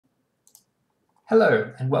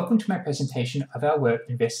Hello, and welcome to my presentation of our work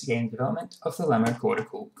investigating the development of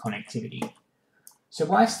thalamocortical connectivity. So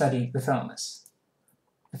why study the thalamus?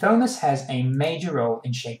 The thalamus has a major role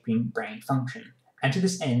in shaping brain function, and to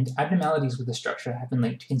this end, abnormalities with the structure have been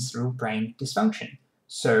linked to considerable brain dysfunction.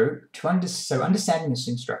 So understanding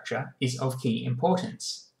this structure is of key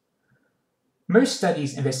importance. Most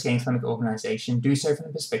studies investigating thalamic organization do so from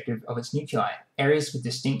the perspective of its nuclei, areas with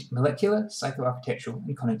distinct molecular, psychoarchitectural,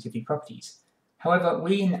 and connectivity properties. However,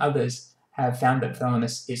 we and others have found that the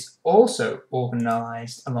thalamus is also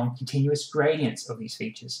organized along continuous gradients of these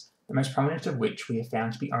features, the most prominent of which we have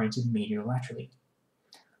found to be oriented medial-laterally.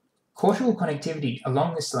 Cortical connectivity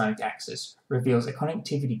along the thalamic axis reveals a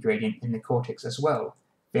connectivity gradient in the cortex as well,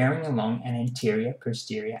 varying along an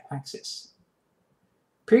anterior-posterior axis.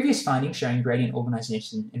 Previous findings showing gradient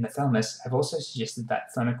organization in the thalamus have also suggested that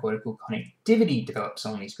thalamocortical connectivity develops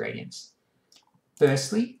along these gradients.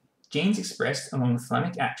 Firstly, genes expressed along the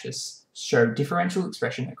thalamic axis show differential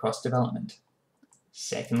expression across development.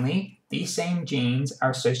 Secondly, these same genes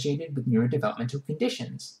are associated with neurodevelopmental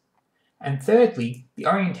conditions. And thirdly, the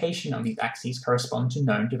orientation of these axes correspond to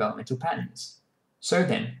known developmental patterns. So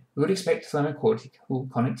then, we would expect thalamocortical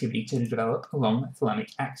connectivity to develop along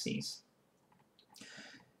thalamic axes.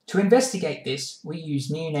 To investigate this, we use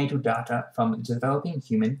neonatal data from the Developing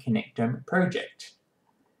Human Connectome project.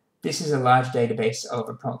 This is a large database of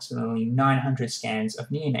approximately 900 scans of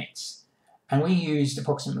neonates, and we used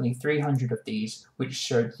approximately 300 of these, which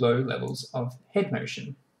showed low levels of head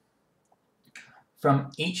motion.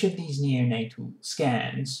 From each of these neonatal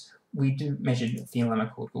scans, we measured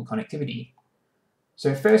thalamocortical connectivity.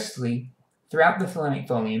 So firstly, throughout the thalamic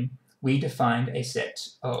volume, we defined a set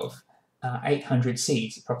of 800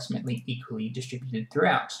 seeds, approximately equally distributed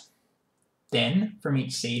throughout. Then, from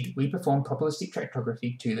each seed, we performed probabilistic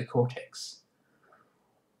tractography to the cortex.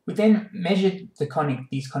 We then measured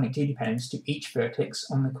these connectivity patterns to each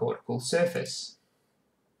vertex on the cortical surface.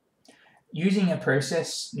 Using a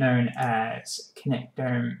process known as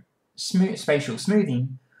connectome spatial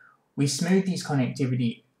smoothing, we smooth these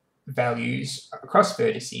connectivity values across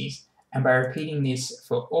vertices, and by repeating this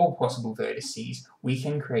for all possible vertices, we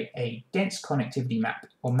can create a dense connectivity map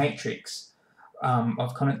or matrix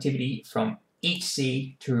of connectivity from each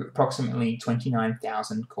seed to approximately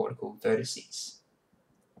 29,000 cortical vertices.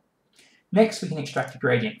 Next, we can extract a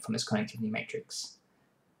gradient from this connectivity matrix.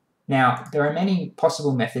 Now, there are many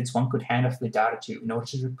possible methods one could hand off the data to in order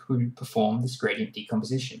to perform this gradient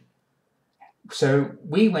decomposition. So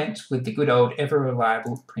we went with the good old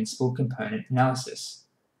ever-reliable principal component analysis.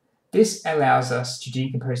 This allows us to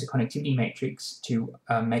decompose the connectivity matrix to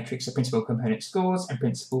a matrix of principal component scores and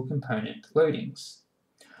principal component loadings.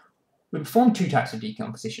 We performed two types of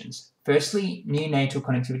decompositions. Firstly, neonatal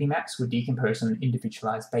connectivity maps were decomposed on an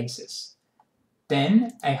individualized basis.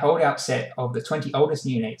 Then, a holdout set of the 20 oldest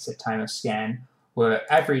neonates at time of scan were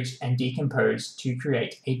averaged and decomposed to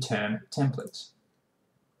create a term template.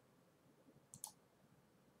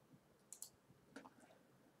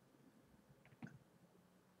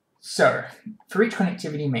 So, for each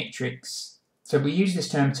connectivity matrix, we use this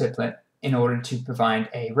term template in order to provide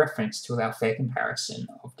a reference to allow fair comparison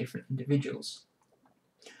of different individuals.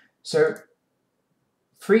 So,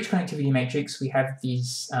 for each connectivity matrix, we have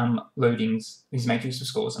these loadings, these matrices of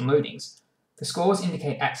scores and loadings. The scores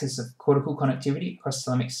indicate axes of cortical connectivity across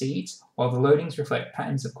thalamic seeds, while the loadings reflect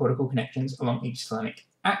patterns of cortical connections along each thalamic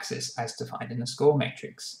axis as defined in the score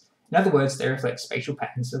matrix. In other words, they reflect spatial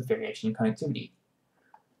patterns of variation in connectivity.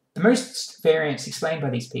 The most variance explained by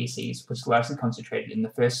these PCs was largely concentrated in the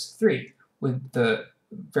first three, with the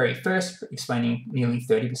very first explaining nearly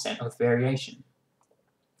 30% of variation.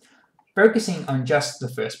 Focusing on just the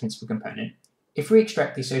first principal component, if we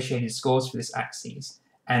extract the associated scores for this axis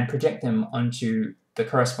and project them onto the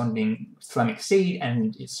corresponding thalamic seed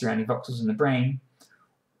and its surrounding voxels in the brain,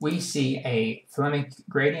 we see a thalamic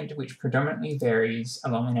gradient which predominantly varies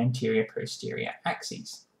along an anterior-posterior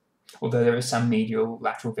axis, although there is some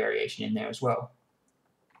medial-lateral variation in there as well.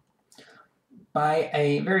 By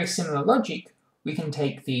a very similar logic, we can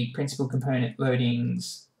take the principal component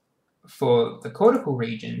loadings for the cortical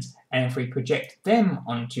regions, and if we project them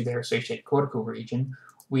onto their associated cortical region,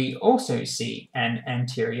 we also see an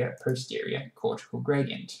anterior-posterior cortical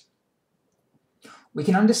gradient. We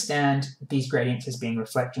can understand these gradients as being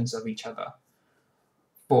reflections of each other.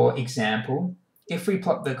 For example, if we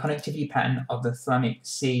plot the connectivity pattern of the thalamic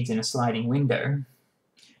seeds in a sliding window,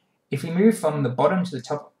 if we move from the bottom to the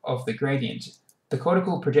top of the gradient, the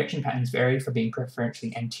cortical projection patterns vary from being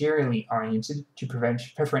preferentially anteriorly oriented to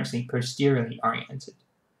preferentially posteriorly oriented.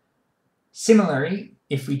 Similarly,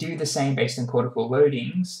 if we do the same based on cortical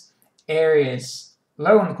loadings, areas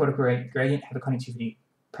low on the cortical gradient have a connectivity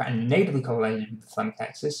pattern negatively correlated with the thalamic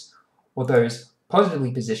axis, while those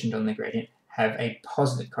positively positioned on the gradient have a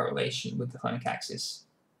positive correlation with the thalamic axis.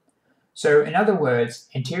 So in other words,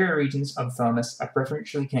 anterior regions of the thalamus are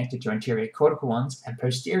preferentially connected to anterior cortical ones, and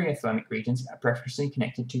posterior thalamic regions are preferentially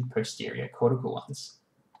connected to posterior cortical ones.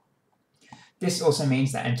 This also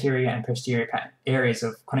means that anterior and posterior areas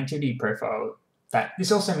of connectivity profile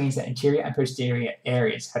This also means that anterior and posterior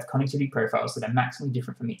areas have connectivity profiles that are maximally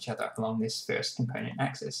different from each other along this first component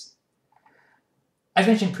axis. As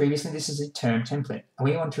mentioned previously, this is a term template, and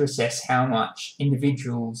we want to assess how much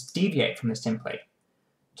individuals deviate from this template.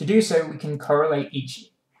 To do so, we can correlate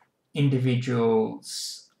each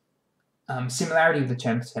individual's similarity with the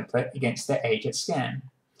term template against their age at scan.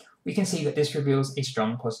 We can see that this reveals a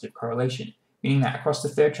strong positive correlation, meaning that across the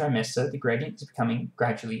third trimester, the gradient is becoming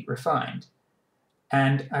gradually refined.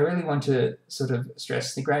 And I really want to sort of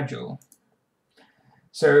stress the gradual.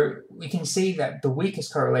 So we can see that the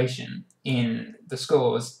weakest correlation in the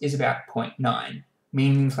scores is about 0.9,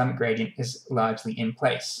 meaning the thalamic gradient is largely in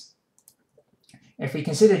place. If we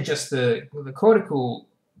consider just the cortical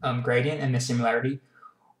gradient and the similarity,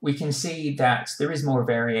 we can see that there is more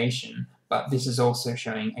variation, but this is also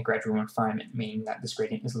showing a gradual refinement, meaning that this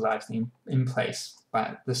gradient is largely in place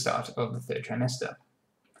by the start of the third trimester.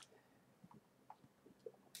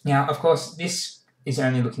 Now, of course, this is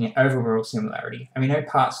only looking at overall similarity, and we know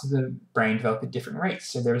parts of the brain develop at different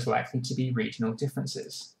rates, so there is likely to be regional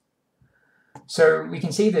differences. So we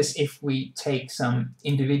can see this if we take some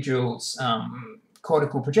individuals'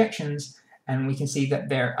 cortical projections, and we can see that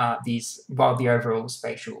there are these, while the overall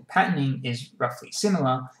spatial patterning is roughly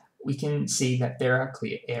similar, we can see that there are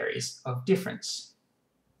clear areas of difference.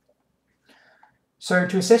 So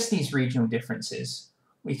to assess these regional differences,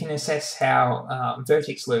 we can assess how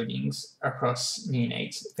vertex loadings across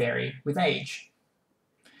neonates vary with age.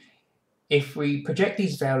 If we project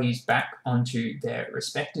these values back onto their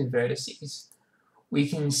respective vertices, we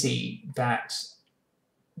can see that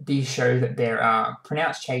these show that there are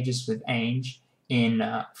pronounced changes with age in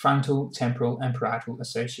frontal, temporal, and parietal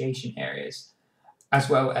association areas, as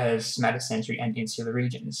well as somatosensory and insular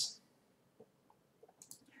regions.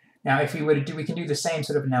 Now, if we were to we can do the same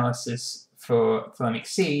sort of analysis for thalamic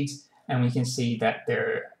seeds, and we can see that there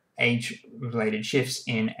are age-related shifts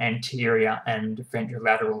in anterior and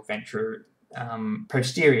ventrolateral,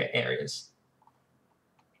 posterior areas.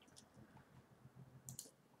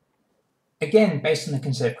 Again, based on the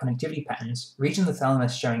conserved connectivity patterns, regions of the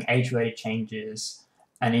thalamus showing age-related changes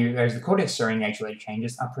and areas of the cortex showing age-related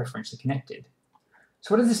changes are preferentially connected.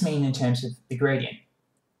 So what does this mean in terms of the gradient?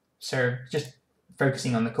 So just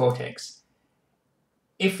focusing on the cortex.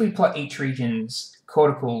 If we plot each region's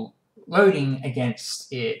cortical loading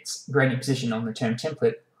against its gradient position on the term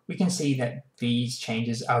template, we can see that these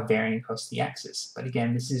changes are varying across the axis. But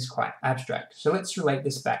again, this is quite abstract. So let's relate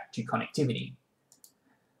this back to connectivity.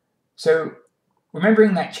 So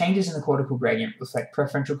remembering that changes in the cortical gradient reflect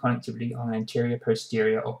preferential connectivity on an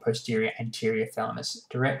anterior-posterior or posterior-anterior thalamus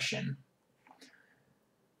direction.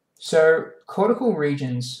 So cortical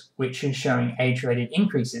regions which are showing age-related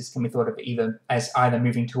increases can be thought of as either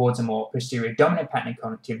moving towards a more posterior dominant pattern of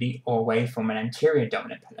connectivity or away from an anterior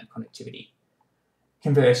dominant pattern of connectivity.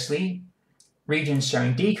 Conversely, regions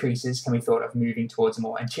showing decreases can be thought of moving towards a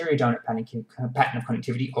more anterior dominant pattern of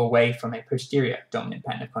connectivity or away from a posterior dominant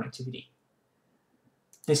pattern of connectivity.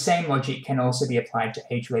 The same logic can also be applied to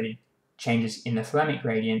age-related changes in the thalamic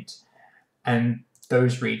gradient and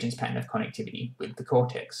those regions' pattern of connectivity with the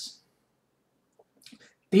cortex.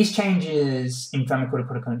 These changes in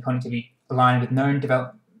thalamocortical connectivity align with known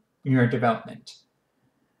neurodevelopment.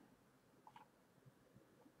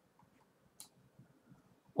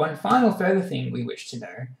 One final further thing we wish to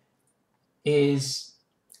know is,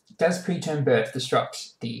 does preterm birth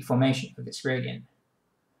disrupt the formation of this gradient?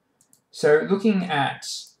 So looking at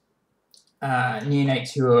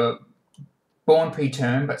neonates who are born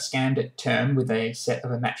preterm but scanned at term with a set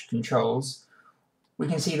of matched controls, we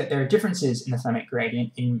can see that there are differences in the thalamic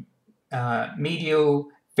gradient in medial,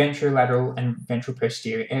 ventrolateral, and ventral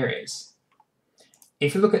posterior areas.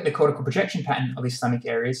 If we look at the cortical projection pattern of these thalamic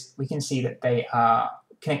areas, we can see that they are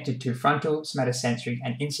connected to frontal, somatosensory,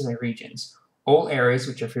 and insular regions, all areas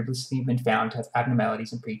which have previously been found to have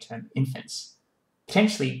abnormalities in preterm infants.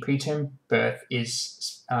 Potentially, preterm birth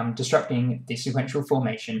is disrupting the sequential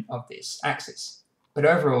formation of this axis, but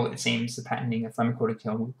overall it seems the patterning of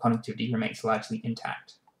thalamocortical connectivity remains largely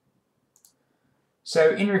intact.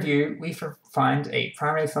 So in review, we find a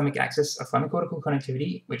primary thalamic axis of thalamocortical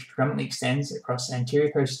connectivity which predominantly extends across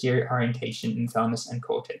anterior-posterior orientation in thalamus and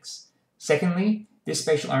cortex. Secondly, This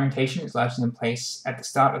spatial orientation is largely in place at the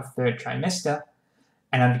start of the third trimester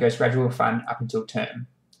and undergoes gradual refinement up until term.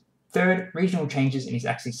 Third, regional changes in his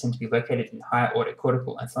axes tend to be located in higher order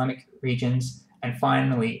cortical and thalamic regions. And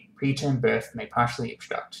finally, preterm birth may partially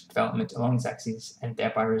obstruct development along his axes and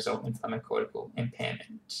thereby result in thalamocortical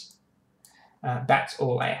impairment. That's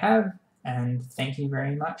all I have, and thank you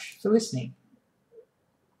very much for listening.